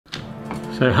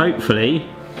So hopefully...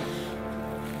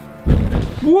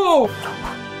 Whoa!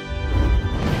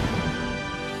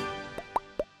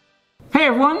 Hey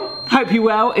everyone, hope you're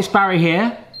well, it's Barry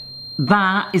here.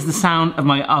 That is the sound of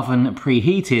my oven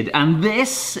preheated, and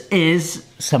this is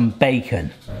some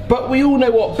bacon. But we all know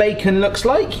what bacon looks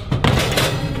like.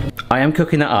 I am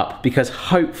cooking that up because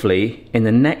hopefully in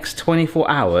the next 24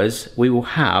 hours we will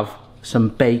have some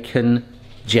bacon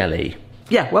jelly.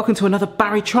 Yeah, welcome to another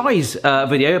Barry Tries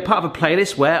video, part of a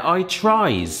playlist where I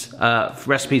tries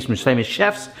recipes from famous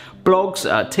chefs,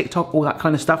 blogs, TikTok, all that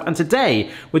kind of stuff. And today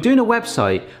we're doing a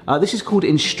website. This is called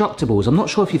Instructables. I'm not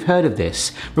sure if you've heard of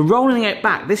this. We're rolling it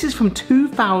back. This is from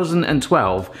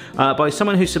 2012 by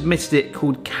someone who submitted it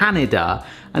called Canada.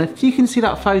 And if you can see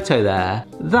that photo there,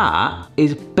 that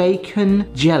is bacon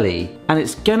jelly. And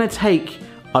it's gonna take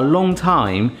a long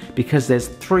time because there's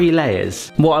 3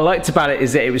 layers. What I liked about it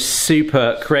is that it was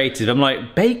super creative. I'm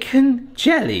like, bacon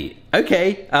jelly?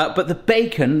 Okay, but the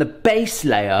bacon, the base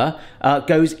layer,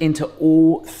 goes into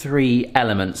all 3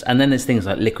 elements. And then there's things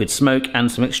like liquid smoke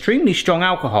and some extremely strong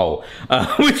alcohol,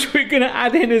 which we're gonna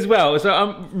add in as well. So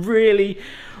I'm really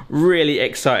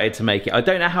excited to make it. I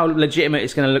don't know how legitimate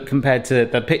it's gonna look compared to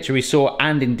the picture we saw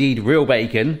and indeed real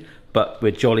bacon, but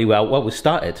we're jolly well we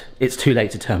started. It's too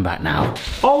late to turn back now.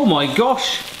 Oh my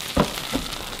gosh,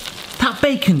 that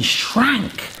bacon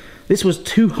shrank. This was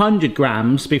 200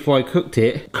 grams before I cooked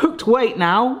it. Cooked weight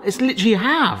now, it's literally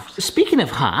half. Speaking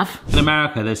of half, in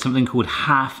America there's something called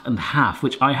half and half,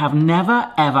 which I have never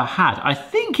ever had. I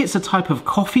think it's a type of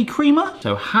coffee creamer.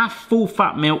 So half full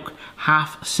fat milk,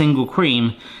 half single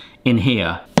cream in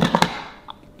here.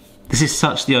 This is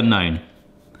such the unknown.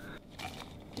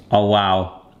 Oh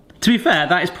wow. To be fair,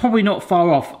 that is probably not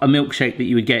far off a milkshake that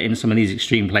you would get in some of these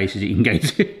extreme places you can go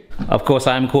to. Of course,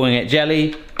 I am calling it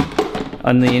jelly.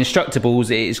 On the Instructables,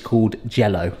 it is called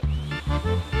Jello.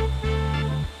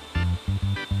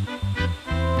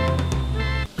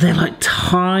 They're like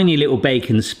tiny little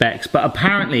bacon specks, but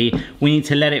apparently we need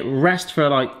to let it rest for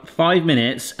like 5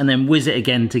 minutes and then whiz it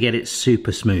again to get it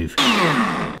super smooth.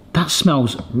 That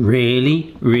smells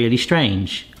really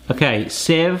strange. Okay,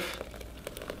 sieve.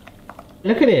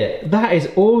 Look at it, that is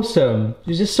awesome.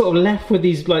 You're just sort of left with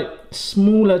these like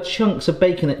smaller chunks of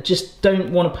bacon that just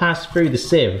don't want to pass through the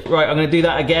sieve. Right, I'm gonna do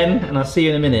that again and I'll see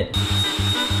you in a minute.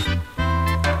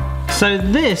 So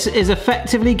this is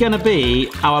effectively gonna be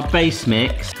our base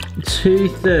mix.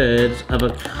 2/3 of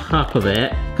a cup of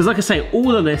it. Because like I say,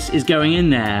 all of this is going in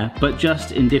there, but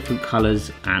just in different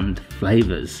colors and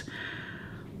flavors.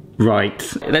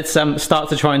 Right, let's start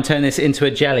to try and turn this into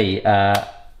a jelly.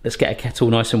 Let's get a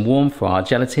kettle nice and warm for our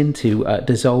gelatin to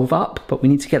dissolve up, but we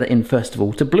need to get it in first of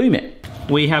all to bloom it.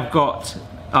 We have got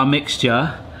our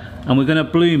mixture and we're gonna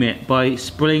bloom it by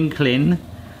sprinkling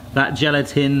that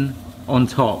gelatin on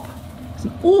top. It's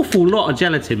an awful lot of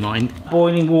gelatin, mind.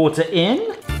 Boiling water in.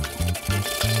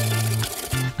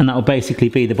 And that'll basically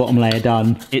be the bottom layer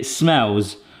done. It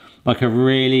smells like a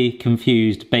really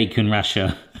confused bacon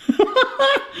rasher.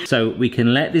 So we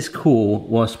can let this cool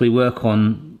whilst we work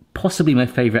on possibly my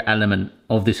favorite element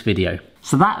of this video.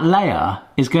 So that layer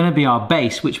is gonna be our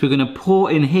base, which we're gonna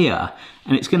pour in here,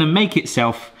 and it's gonna make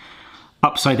itself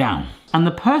upside down. And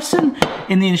the person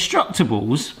in the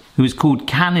Instructables, who is called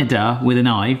Canada with an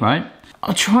I, right?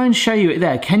 I'll try and show you it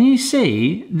there. Can you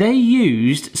see? They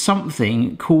used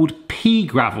something called pea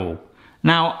gravel.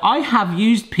 Now, I have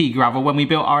used pea gravel when we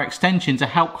built our extension to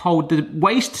help hold the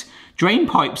waste drain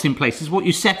pipes in place. This is what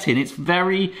you set in. It's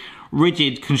very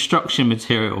rigid construction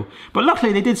material. But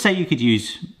luckily they did say you could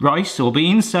use rice or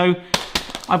beans, so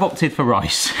I've opted for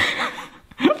rice.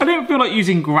 I don't feel like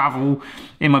using gravel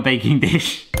in my baking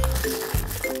dish.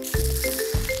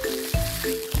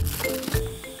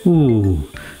 Ooh.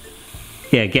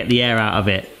 Yeah, get the air out of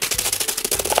it.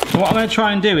 What I'm gonna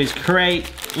try and do is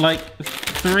create like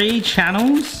 3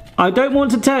 channels. I don't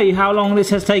want to tell you how long this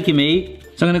has taken me,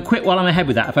 so I'm gonna quit while I'm ahead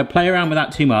with that. If I play around with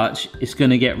that too much, it's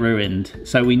gonna get ruined.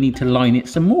 So we need to line it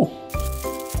some more.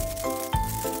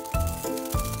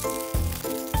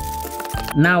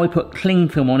 Now we put cling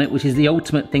film on it, which is the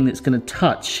ultimate thing that's gonna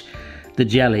touch the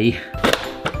jelly.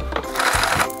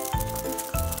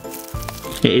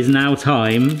 It is now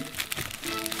time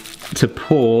to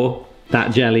pour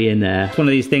that jelly in there. It's one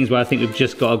of these things where I think we've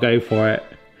just gotta go for it.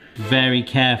 Very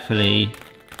carefully,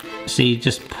 see,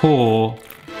 just pour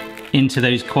into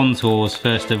those contours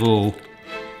first of all.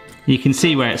 You can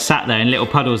see where it's sat there in little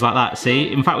puddles like that,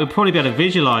 see? In fact, we'll probably be able to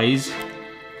visualize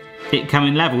it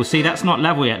coming level. See, that's not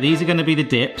level yet. These are gonna be the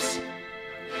dips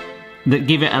that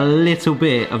give it a little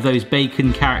bit of those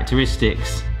bacon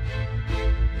characteristics.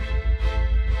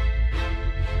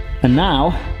 And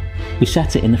now, we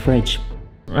set it in the fridge.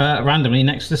 randomly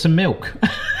next to some milk.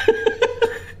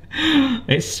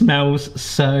 It smells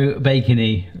so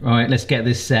bacony. Right, let's get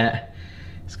this set.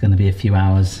 It's gonna be a few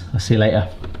hours. I'll see you later.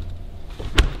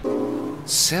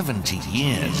 70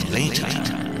 years later.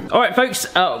 All right, folks,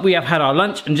 we have had our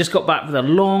lunch and just got back with a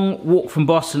long walk from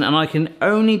Boston, and I can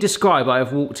only describe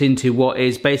I've walked into what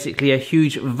is basically a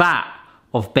huge vat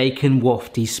of bacon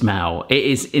wafty smell. It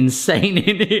is insane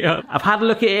in here. I've had a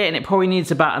look at it and it probably needs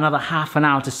about another half an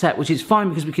hour to set, which is fine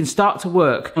because we can start to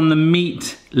work on the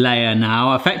meat layer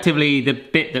now. Effectively, the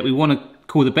bit that we want to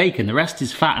call the bacon. The rest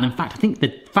is fat, and in fact, I think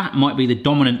the fat might be the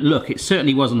dominant look. It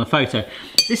certainly was on the photo.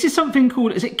 This is something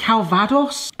called, is it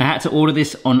Calvados? I had to order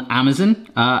this on Amazon,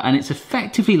 and it's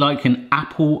effectively like an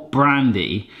apple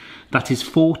brandy that is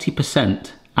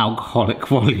 40% alcoholic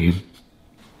volume.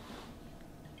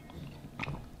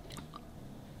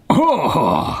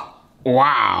 Oh,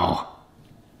 wow.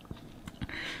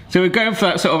 So we're going for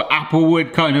that sort of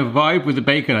applewood kind of vibe with the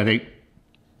bacon, I think.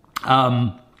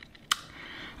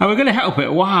 And we're gonna help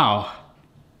it, wow.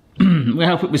 We'll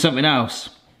help it with something else.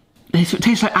 It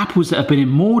tastes like apples that have been in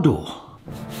Mordor.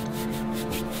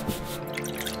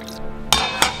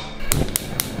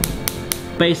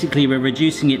 Basically, we're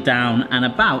reducing it down and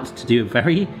about to do a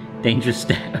very dangerous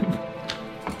step.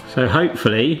 So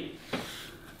hopefully,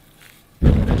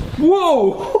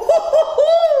 whoa!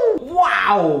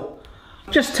 Wow!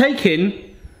 Just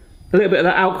taking a little bit of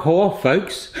that alcohol off,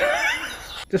 folks.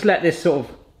 Just let this sort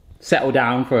of settle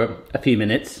down for a few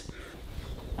minutes.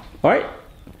 All right?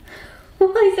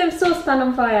 Why is there a saucepan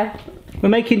on fire? We're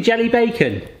making jelly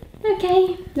bacon.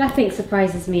 Okay, nothing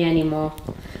surprises me anymore.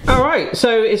 All right,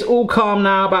 so it's all calm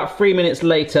now, about 3 minutes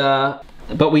later,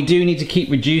 but we do need to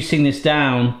keep reducing this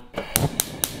down.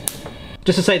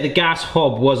 Just to say, the gas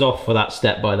hob was off for that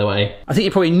step, by the way. I think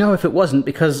you probably know if it wasn't,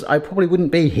 because I probably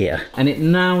wouldn't be here. And it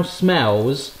now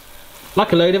smells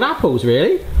like a load of apples,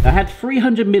 really. I had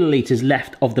 300 milliliters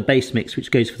left of the base mix, which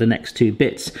goes for the next two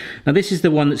bits. Now this is the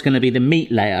one that's gonna be the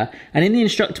meat layer. And in the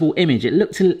instructable image, it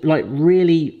looked like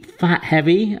really fat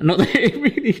heavy. Not that it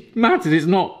really matters, it's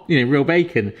not, you know, real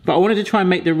bacon. But I wanted to try and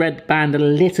make the red band a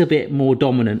little bit more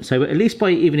dominant. So at least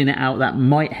by evening it out, that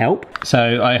might help.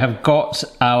 So I have got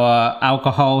our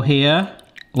alcohol here.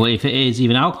 Or if it is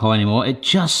even alcohol anymore, it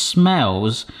just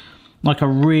smells like a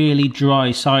really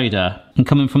dry cider. And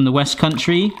coming from the West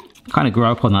Country, I kind of grew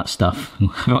up on that stuff.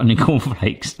 Got any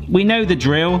cornflakes. We know the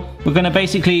drill. We're gonna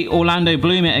basically Orlando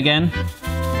Bloom it again.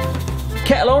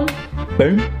 Kettle on,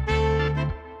 boom.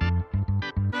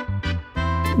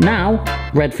 Now,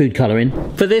 red food colouring.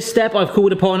 For this step, I've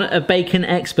called upon a bacon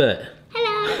expert.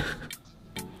 Hello.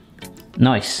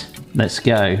 Nice, let's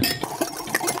go.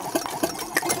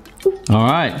 All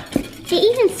right. It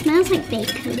even smells like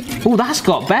bacon. Oh, that's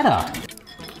got better.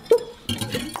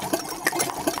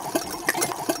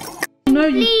 No,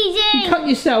 you cut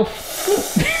yourself.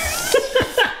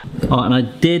 Oh, and I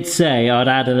did say I'd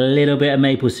add a little bit of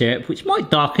maple syrup, which might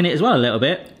darken it as well a little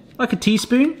bit, like a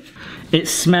teaspoon. It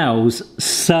smells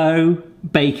so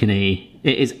bacony.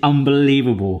 It is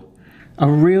unbelievable. A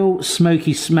real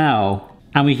smoky smell,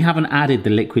 and we haven't added the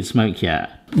liquid smoke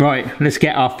yet. Right, let's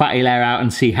get our fatty layer out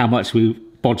and see how much we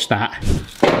bodged that.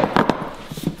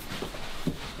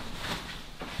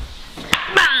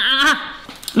 Ah,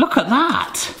 look at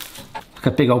that. Like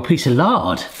a big old piece of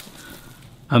lard.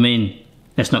 I mean,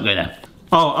 let's not go there.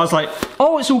 Oh, I was like,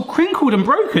 oh, it's all crinkled and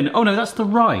broken. Oh no, that's the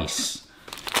rice.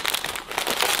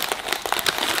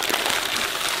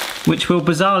 Which will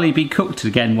bizarrely be cooked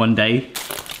again one day.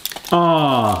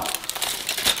 Ah.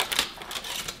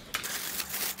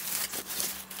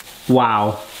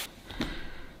 Wow.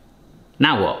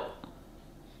 Now what?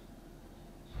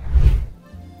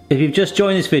 If you've just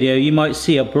joined this video, you might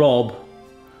see a blob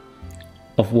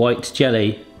of white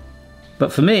jelly.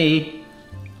 But for me,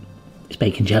 it's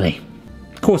bacon jelly.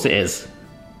 Of course it is.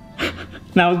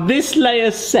 Now this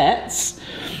layer sets,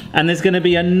 and there's gonna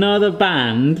be another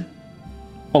band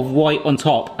of white on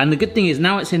top. And the good thing is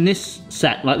now it's in this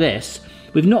set like this,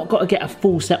 we've not got to get a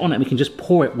full set on it. We can just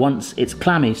pour it once it's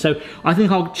clammy. So I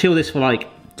think I'll chill this for like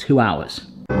 2 hours.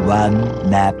 1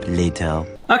 nap later.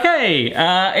 Okay,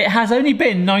 it has only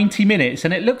been 90 minutes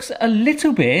and it looks a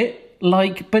little bit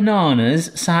like bananas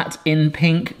sat in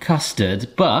pink custard,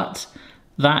 but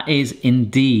that is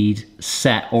indeed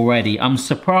set already. I'm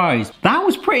surprised. That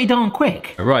was pretty darn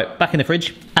quick. Right, back in the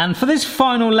fridge. And for this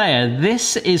final layer,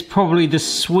 this is probably the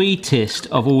sweetest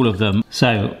of all of them.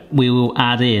 So we will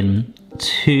add in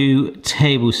 2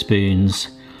 tablespoons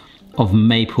of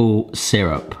maple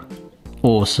syrup.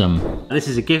 awesome. This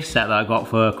is a gift set that I got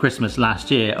for Christmas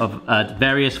last year of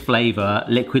various flavour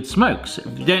liquid smokes.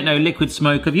 If you don't know liquid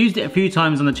smoke, I've used it a few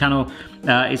times on the channel.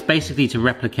 It's basically to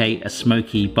replicate a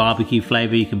smoky barbecue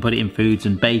flavour. You can put it in foods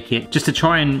and bake it, just to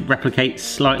try and replicate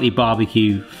slightly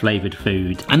barbecue flavoured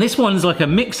food. And this one's like a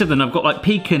mix of them. I've got like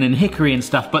pecan and hickory and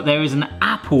stuff, but there is an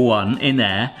apple one in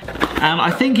there. And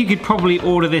I think you could probably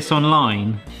order this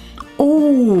online.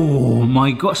 Oh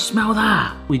my gosh, smell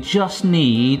that. We just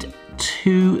need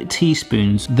 2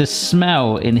 teaspoons. The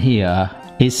smell in here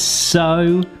is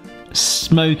so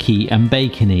smoky and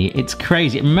bacony. It's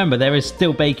crazy. Remember, there is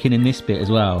still bacon in this bit as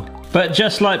well. But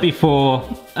just like before,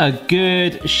 a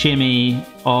good shimmy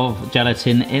of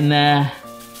gelatin in there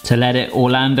to let it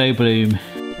Orlando bloom.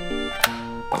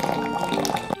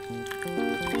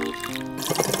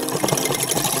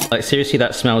 Like seriously,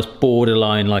 that smells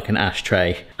borderline like an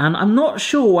ashtray. And I'm not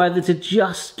sure whether to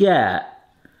just get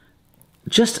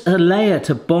just a layer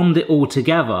to bond it all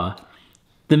together.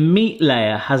 The meat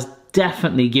layer has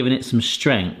definitely given it some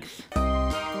strength.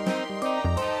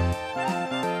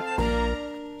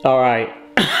 All right.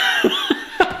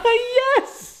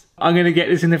 Yes! I'm gonna get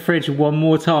this in the fridge one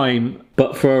more time,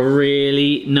 but for a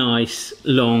really nice,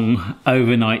 long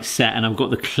overnight set. And I've got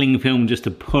the cling film just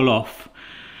to pull off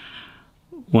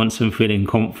once I'm feeling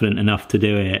confident enough to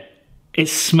do it. It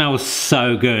smells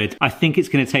so good. I think it's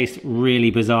gonna taste really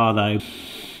bizarre though.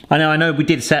 I know we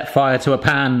did set fire to a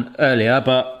pan earlier,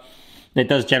 but it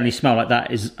does generally smell like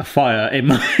that is a fire in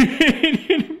my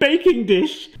in a baking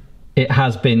dish. It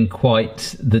has been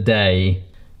quite the day,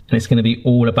 and it's gonna be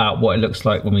all about what it looks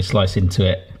like when we slice into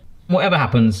it. Whatever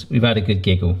happens, we've had a good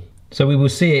giggle. So we will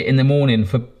see it in the morning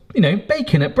for, you know,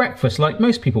 bacon at breakfast like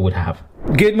most people would have.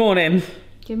 Good morning.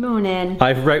 Good morning.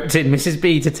 I've roped in Mrs.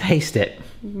 B to taste it.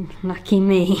 Lucky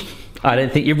me. I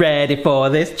don't think you're ready for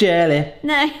this jelly.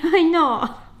 No, I'm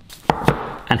not.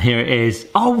 And here it is.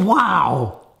 Oh,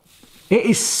 wow. It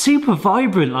is super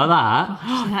vibrant like that.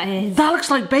 Gosh, that is. That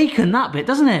looks like bacon, that bit,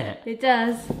 doesn't it? It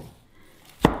does.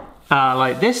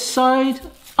 Like this side.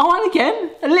 Oh, and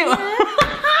again, a little.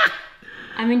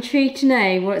 I'm intrigued to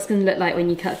know what it's going to look like when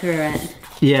you cut through it.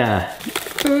 Yeah.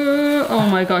 Oh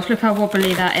my gosh, look how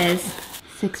wobbly that is.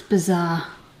 It's bizarre.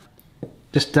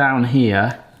 Just down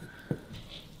here.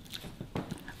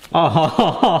 Oh,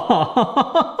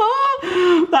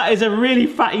 that is a really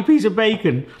fatty piece of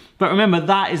bacon. But remember,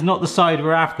 that is not the side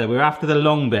we're after. We're after the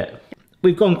long bit.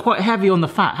 We've gone quite heavy on the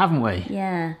fat, haven't we?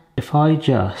 Yeah. If I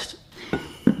just...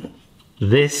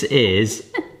 This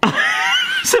is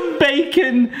some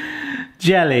bacon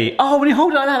jelly. Oh, when you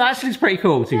hold it like that, that actually looks pretty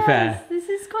cool, to be fair. This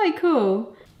is quite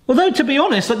cool. Although, to be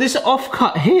honest, like this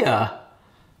offcut here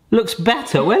looks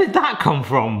better. Where did that come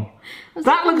from?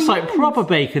 That looks like proper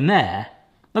bacon there.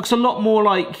 Looks a lot more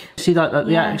like, see like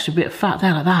the extra bit of fat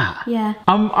there like that. Yeah.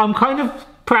 I'm kind of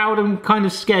proud and kind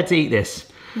of scared to eat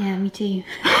this. Yeah, me too.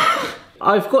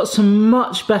 I've got some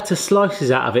much better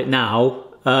slices out of it now,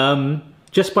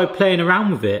 just by playing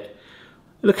around with it.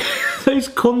 Look at those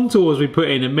contours we put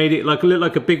in and made it like look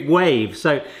like a big wave.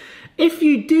 So if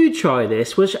you do try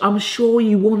this, which I'm sure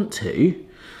you want to,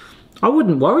 I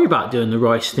wouldn't worry about doing the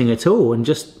rice thing at all and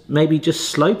just maybe just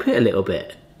slope it a little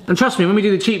bit. And trust me, when we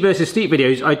do the cheap versus steep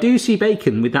videos, I do see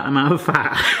bacon with that amount of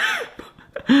fat.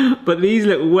 But these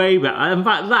look way better. In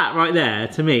fact, that right there,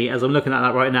 to me, as I'm looking at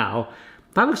that right now,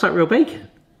 that looks like real bacon.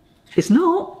 It's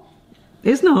not.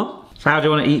 It's not. So how do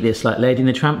you want to eat this? Like Lady and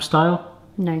the Tramp style?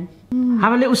 No.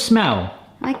 Have a little smell.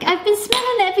 I've been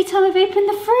smelling it every time I've opened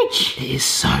the fridge. It is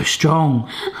so strong.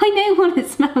 I know what it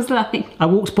smells like. I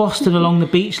walked Boston along the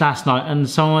beach last night and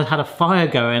someone had a fire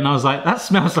going and I was like, that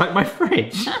smells like my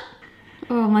fridge.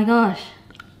 Oh my gosh.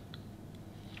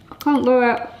 I can't go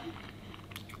out.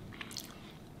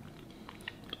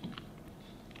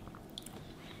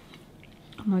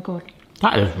 Oh my god.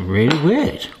 That is really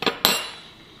weird.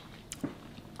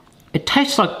 It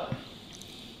tastes like...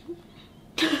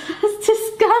 That's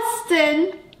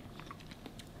disgusting.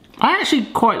 I actually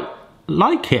quite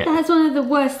like it. That's one of the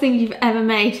worst things you've ever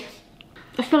made.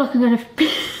 I feel like I'm gonna...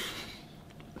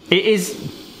 It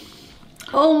is...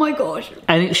 Oh my gosh.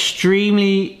 An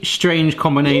extremely strange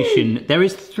combination. There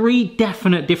is 3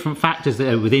 definite different factors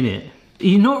that are within it.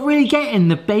 You're not really getting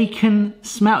the bacon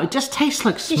smell. It just tastes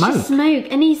like smoke. It's just smoke.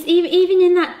 And even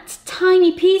in that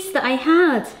tiny piece that I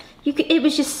had, it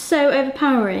was just so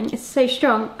overpowering. It's so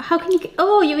strong. How can you...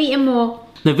 Oh, you're eating more.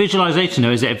 The visualization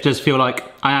though is that it does feel like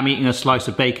I am eating a slice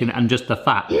of bacon and just the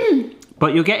fat.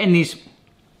 But you're getting these...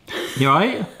 You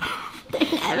alright?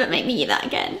 Don't ever make me eat that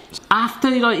again. After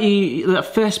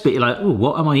that first bit, you're like, oh,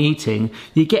 what am I eating?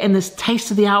 You're getting this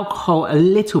taste of the alcohol a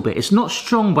little bit. It's not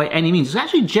strong by any means. It's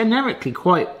actually generically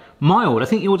quite mild. I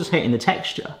think you're just hating the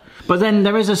texture. But then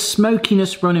there is a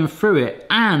smokiness running through it,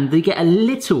 and they get a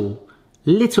little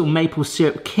maple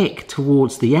syrup kick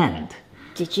towards the end.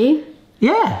 Did you?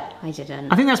 Yeah. I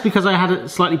didn't. I think that's because I had a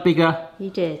slightly bigger... You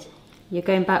did. You're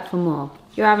going back for more.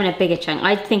 You're having a bigger chunk.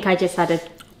 I think I just had a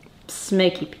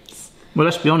smoky piece. Well,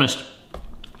 let's be honest.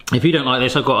 If you don't like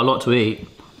this, I've got a lot to eat.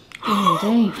 Oh,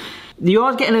 you do. You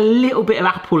are getting a little bit of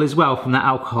apple as well from that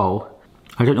alcohol.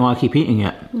 I don't know why I keep eating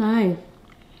it. No.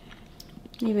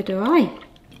 Neither do I.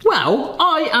 Well,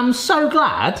 I am so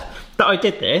glad that I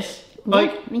did this.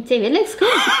 Yeah, me too. It looks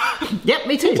good. Yep,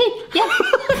 me too. Me too. Yeah.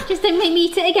 Just don't make me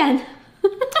eat it again.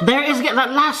 There is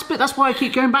that last bit. That's why I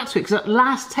keep going back to it, because that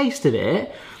last taste of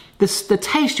it, the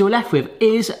taste you're left with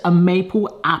is a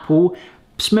maple apple,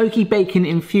 smoky bacon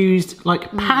infused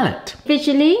palate.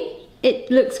 Visually, it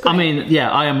looks great. I mean,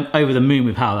 yeah, I am over the moon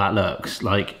with how that looks,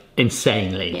 like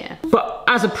insanely. Yeah. But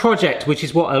as a project, which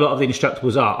is what a lot of the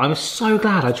Instructables are, I'm so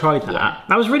glad I tried that. Yeah.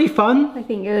 That was really fun. I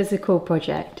think it was a cool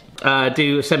project.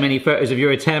 Do send me any photos of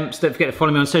your attempts. Don't forget to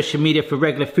follow me on social media for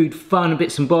regular food fun,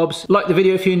 bits and bobs. Like the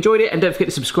video if you enjoyed it, and don't forget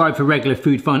to subscribe for regular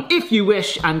food fun if you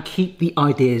wish, and keep the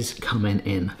ideas coming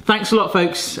in. Thanks a lot,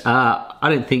 folks. I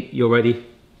don't think you're ready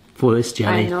for this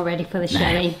jelly. I'm not ready for the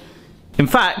jelly. In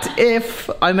fact, if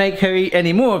I make her eat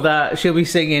any more of that, she'll be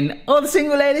singing, "All the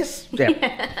single ladies."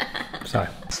 Yeah. Sorry.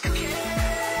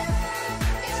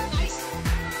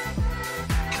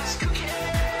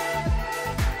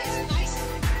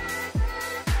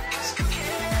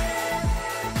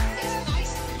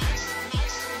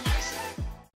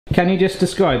 Can you just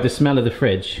describe the smell of the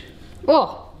fridge?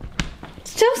 Oh, it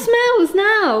still smells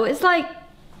now. It's like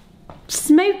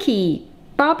smoky,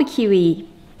 barbecuey.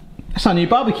 That's our new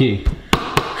barbecue.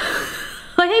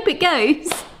 I hope it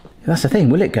goes. That's the thing,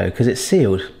 will it go? Because it's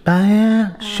sealed.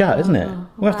 Shut, isn't it?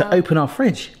 We'll have to open our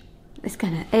fridge.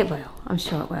 It will. I'm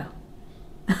sure it will.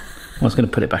 I was going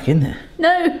to put it back in there.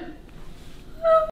 No.